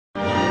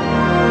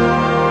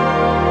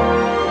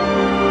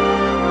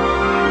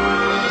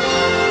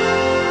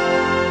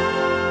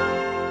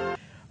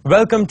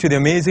Welcome to the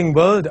amazing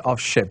world of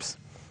ships.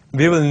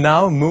 We will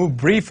now move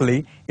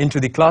briefly into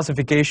the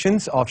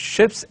classifications of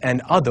ships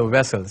and other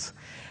vessels.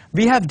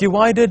 We have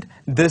divided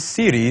this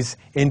series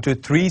into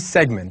 3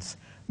 segments: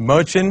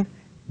 merchant,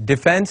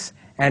 defense,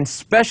 and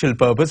special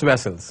purpose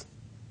vessels.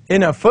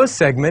 In our first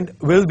segment,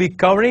 we'll be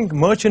covering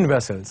merchant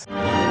vessels.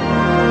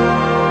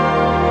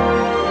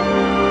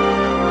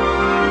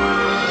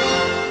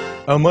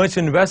 A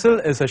merchant vessel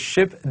is a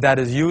ship that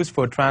is used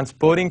for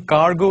transporting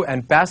cargo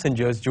and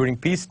passengers during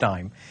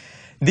peacetime.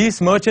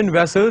 These merchant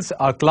vessels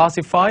are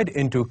classified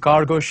into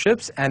cargo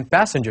ships and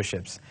passenger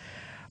ships.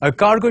 A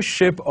cargo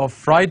ship or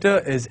freighter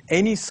is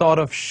any sort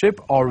of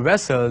ship or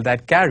vessel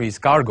that carries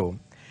cargo,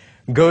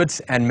 goods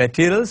and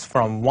materials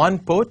from one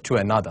port to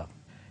another.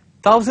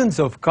 Thousands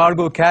of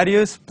cargo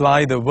carriers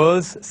ply the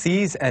world's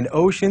seas and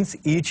oceans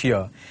each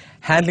year,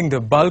 handling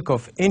the bulk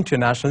of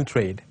international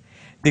trade.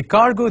 The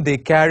cargo they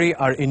carry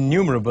are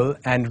innumerable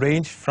and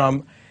range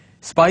from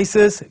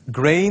spices,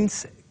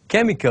 grains,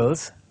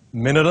 chemicals,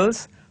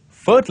 minerals,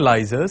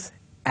 fertilizers,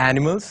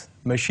 animals,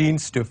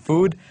 machines to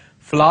food,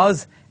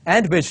 flowers,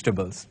 and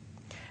vegetables.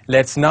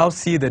 Let's now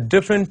see the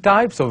different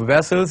types of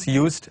vessels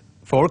used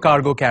for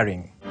cargo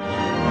carrying.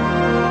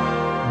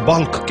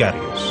 Bulk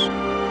carriers.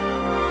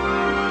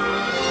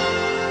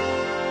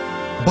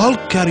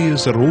 Bulk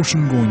carriers are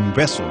ocean-going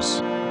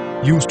vessels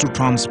used to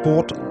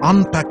transport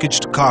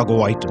unpackaged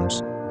cargo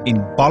items in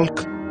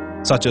bulk,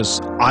 such as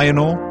iron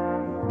ore,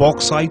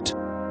 bauxite,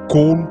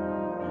 coal,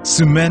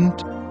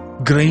 cement,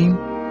 grain,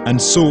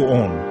 and so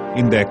on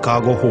in their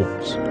cargo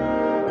holds.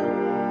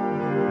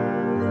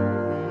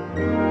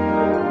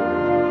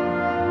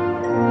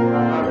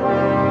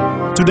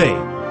 Today,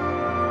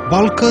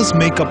 bulkers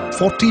make up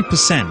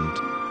 40%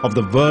 of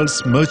the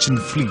world's merchant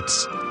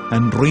fleets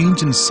and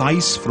range in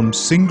size from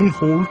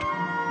single-hold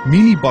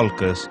mini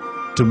bulkers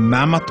to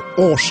mammoth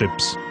ore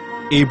ships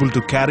able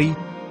to carry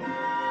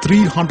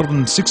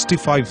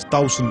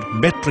 365,000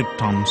 metric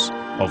tons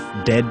of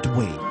dead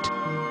weight.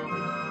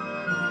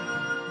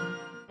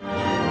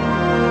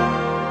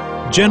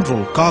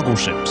 General cargo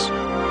ships.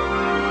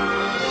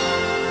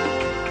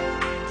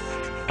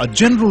 A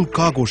general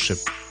cargo ship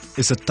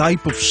is a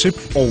type of ship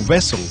or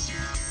vessel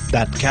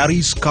that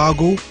carries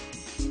cargo,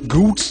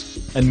 goods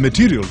and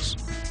materials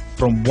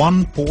from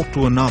one port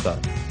to another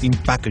in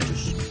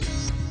packages.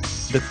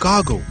 The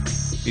cargo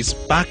is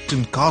packed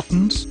in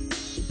cartons,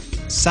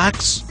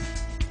 sacks,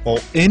 or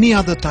any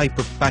other type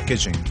of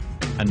packaging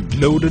and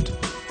loaded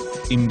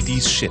in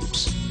these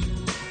ships.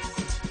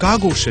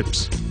 Cargo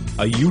ships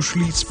are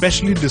usually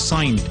specially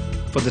designed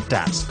for the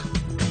task,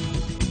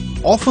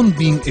 often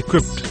being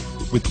equipped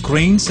with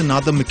cranes and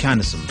other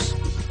mechanisms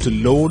to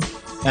load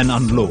and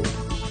unload,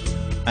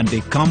 and they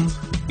come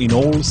in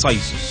all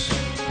sizes.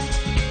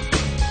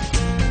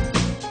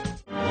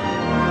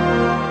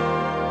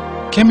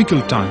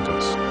 Chemical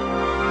tankers.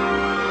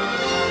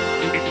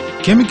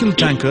 Chemical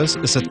tankers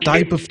is a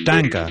type of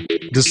tanker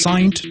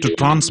designed to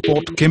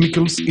transport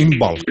chemicals in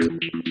bulk.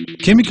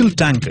 Chemical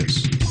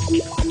tankers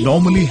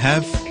normally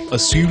have a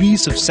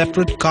series of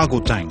separate cargo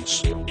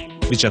tanks,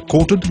 which are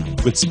coated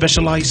with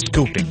specialized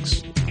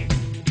coatings.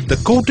 The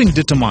coating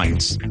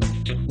determines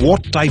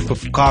what type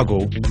of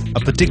cargo a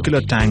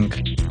particular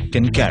tank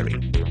can carry.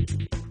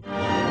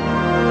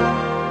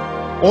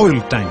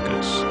 Oil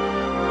tankers.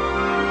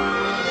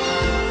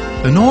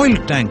 An oil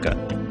tanker,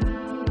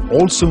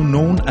 also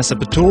known as a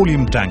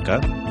petroleum tanker,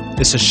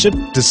 is a ship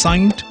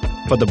designed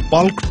for the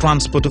bulk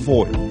transport of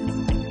oil.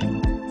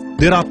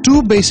 There are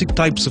 2 basic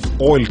types of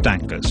oil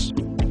tankers: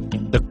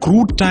 the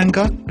crude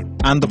tanker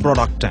and the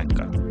product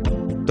tanker.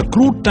 The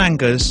crude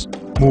tankers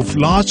move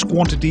large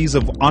quantities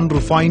of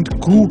unrefined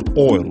crude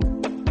oil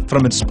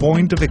from its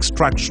point of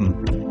extraction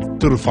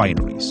to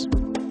refineries.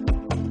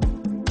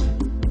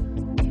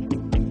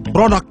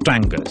 Product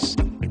tankers,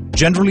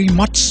 generally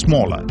much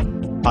smaller,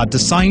 are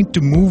designed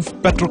to move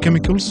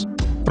petrochemicals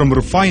from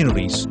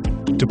refineries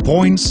to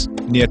points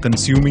near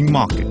consuming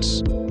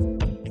markets.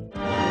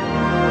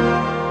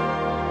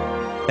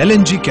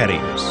 LNG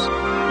carriers.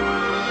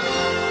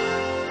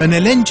 An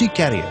LNG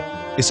carrier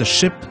is a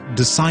ship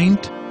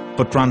designed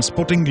for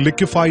transporting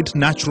liquefied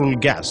natural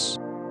gas.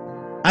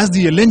 As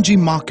the LNG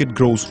market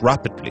grows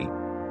rapidly,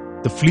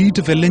 the fleet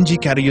of LNG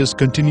carriers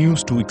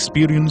continues to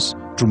experience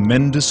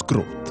tremendous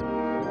growth.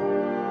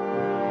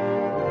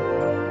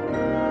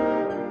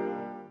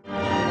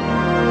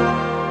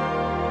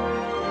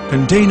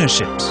 Container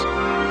ships.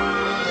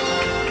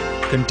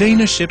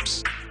 Container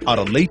ships are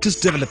a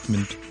latest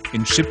development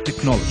in ship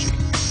technology.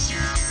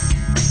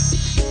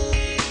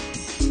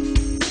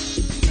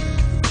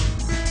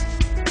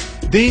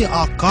 They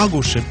are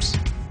cargo ships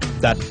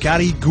that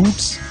carry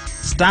goods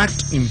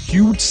stacked in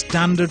huge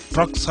standard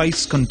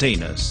truck-sized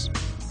containers.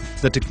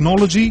 The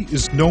technology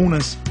is known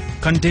as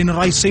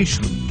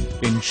containerization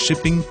in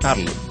shipping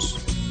parlance.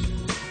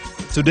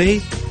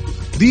 Today,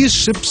 these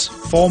ships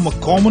form a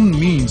common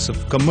means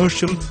of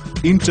commercial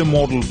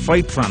intermodal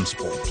freight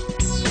transport.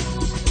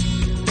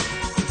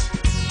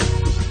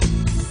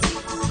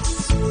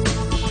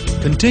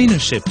 Container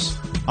ships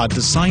are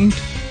designed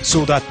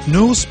so that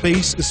no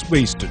space is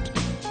wasted.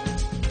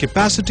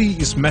 Capacity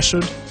is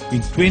measured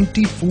in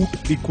 20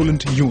 foot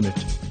equivalent unit,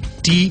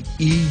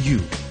 TEU.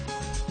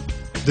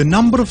 The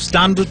number of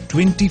standard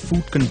 20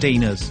 foot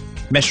containers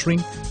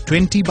measuring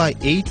 20 by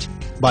 8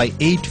 by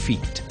 8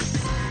 feet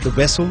the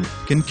vessel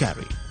can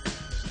carry.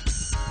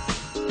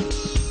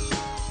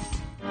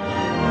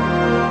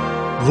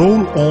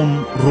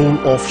 Roll-on,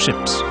 roll-off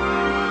ships.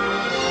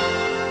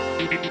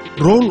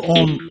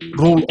 Roll-on,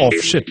 roll-off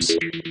ships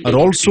are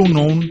also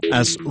known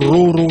as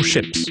ro-ro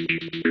ships,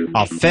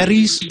 are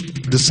ferries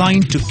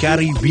designed to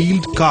carry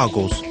wheeled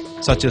cargoes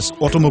such as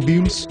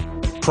automobiles,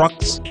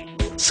 trucks,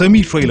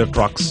 semi-trailer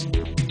trucks,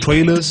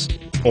 trailers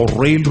or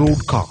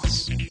railroad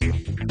cars.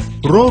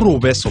 Ro-ro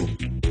vessels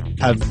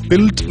have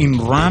built-in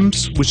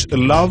ramps which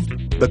allow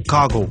the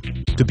cargo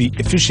to be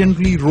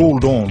efficiently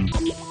rolled on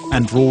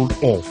and rolled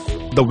off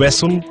the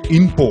vessel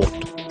in port.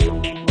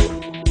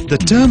 The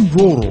term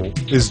ro-ro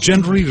is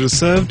generally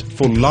reserved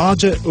for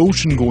larger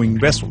ocean-going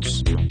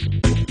vessels.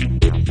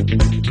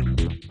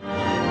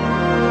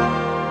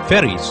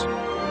 Ferries.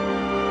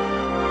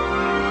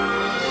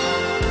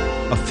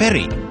 A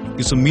ferry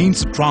is a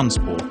means of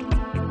transport,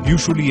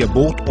 usually a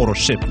boat or a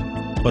ship,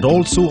 but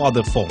also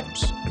other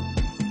forms,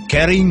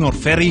 carrying or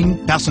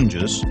ferrying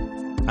passengers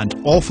and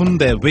often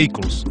their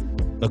vehicles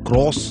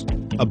across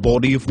a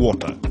body of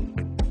water.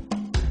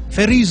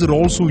 Ferries are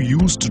also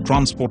used to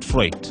transport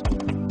freight.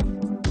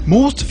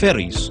 Most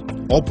ferries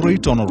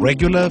operate on a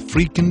regular,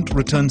 frequent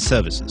return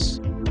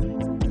services.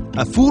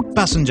 A food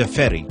passenger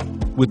ferry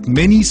with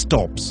many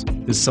stops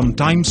is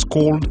sometimes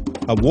called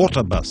a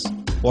water bus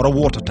or a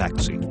water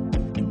taxi.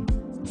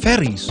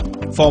 Ferries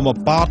form a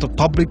part of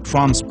public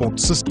transport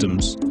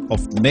systems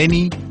of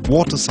many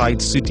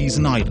waterside cities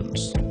and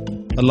islands,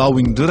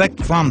 allowing direct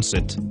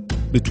transit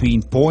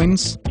between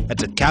points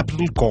at a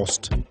capital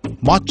cost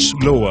much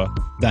lower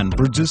than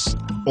bridges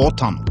or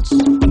tunnels.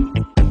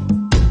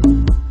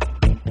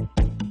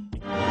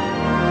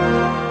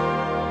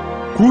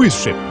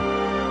 Cruise ship.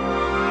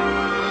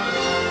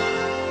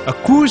 A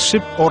cruise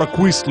ship or a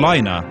cruise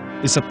liner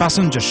is a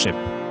passenger ship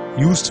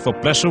used for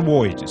pleasure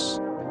voyages,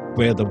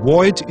 where the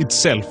voyage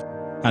itself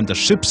and the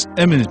ship's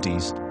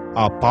amenities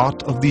are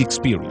part of the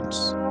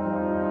experience.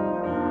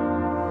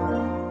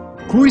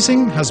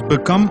 Cruising has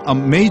become a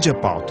major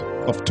part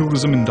of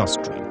tourism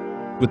industry,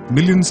 with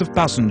millions of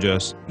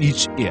passengers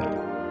each year.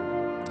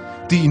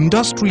 The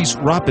industry's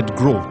rapid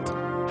growth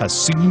has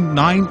seen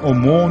 9 or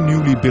more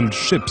newly built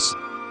ships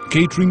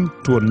catering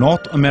to a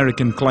North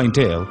American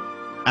clientele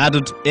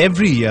added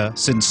every year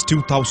since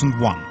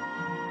 2001.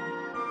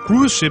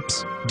 Cruise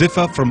ships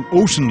differ from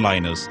ocean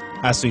liners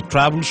as they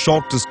travel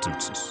short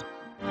distances.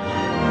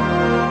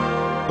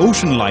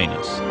 Ocean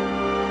liners.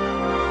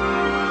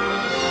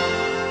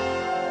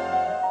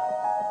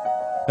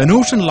 An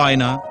ocean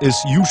liner is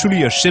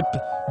usually a ship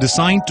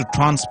designed to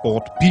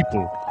transport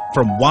people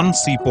from one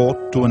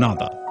seaport to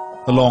another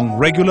along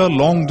regular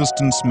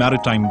long-distance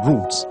maritime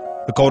routes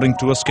according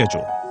to a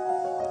schedule.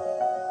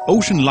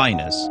 Ocean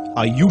liners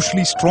are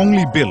usually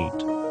strongly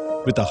built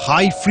with a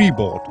high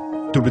freeboard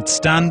to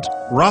withstand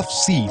rough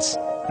seas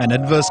and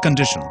adverse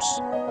conditions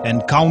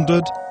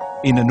encountered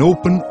in an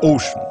open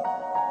ocean,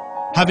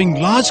 having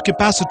large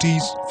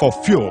capacities for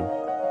fuel,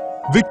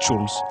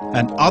 victuals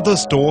and other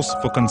stores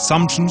for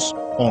consumptions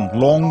on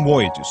long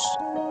voyages.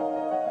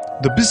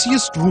 The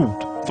busiest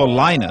route for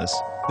liners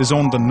is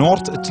on the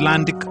North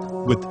Atlantic,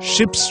 with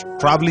ships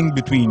traveling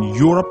between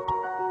Europe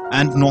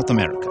and North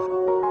America.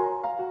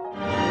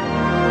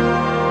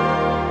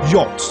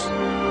 Yachts.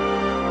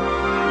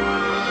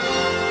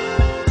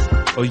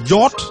 A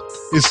yacht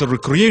is a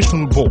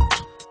recreational boat.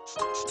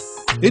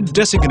 It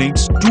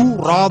designates 2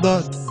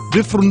 rather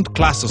different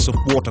classes of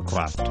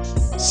watercraft,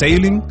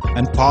 sailing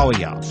and power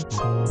yacht.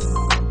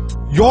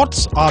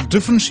 Yachts are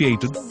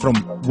differentiated from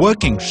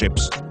working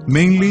ships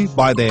mainly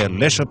by their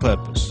leisure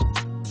purpose.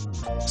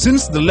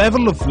 Since the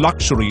level of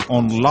luxury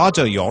on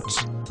larger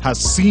yachts has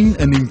seen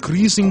an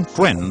increasing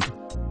trend,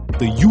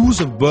 the use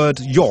of word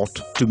yacht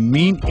to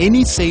mean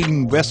any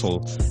sailing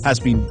vessel has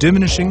been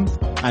diminishing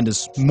and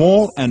is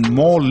more and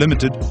more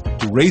limited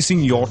to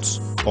racing yachts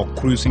or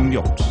cruising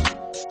yachts.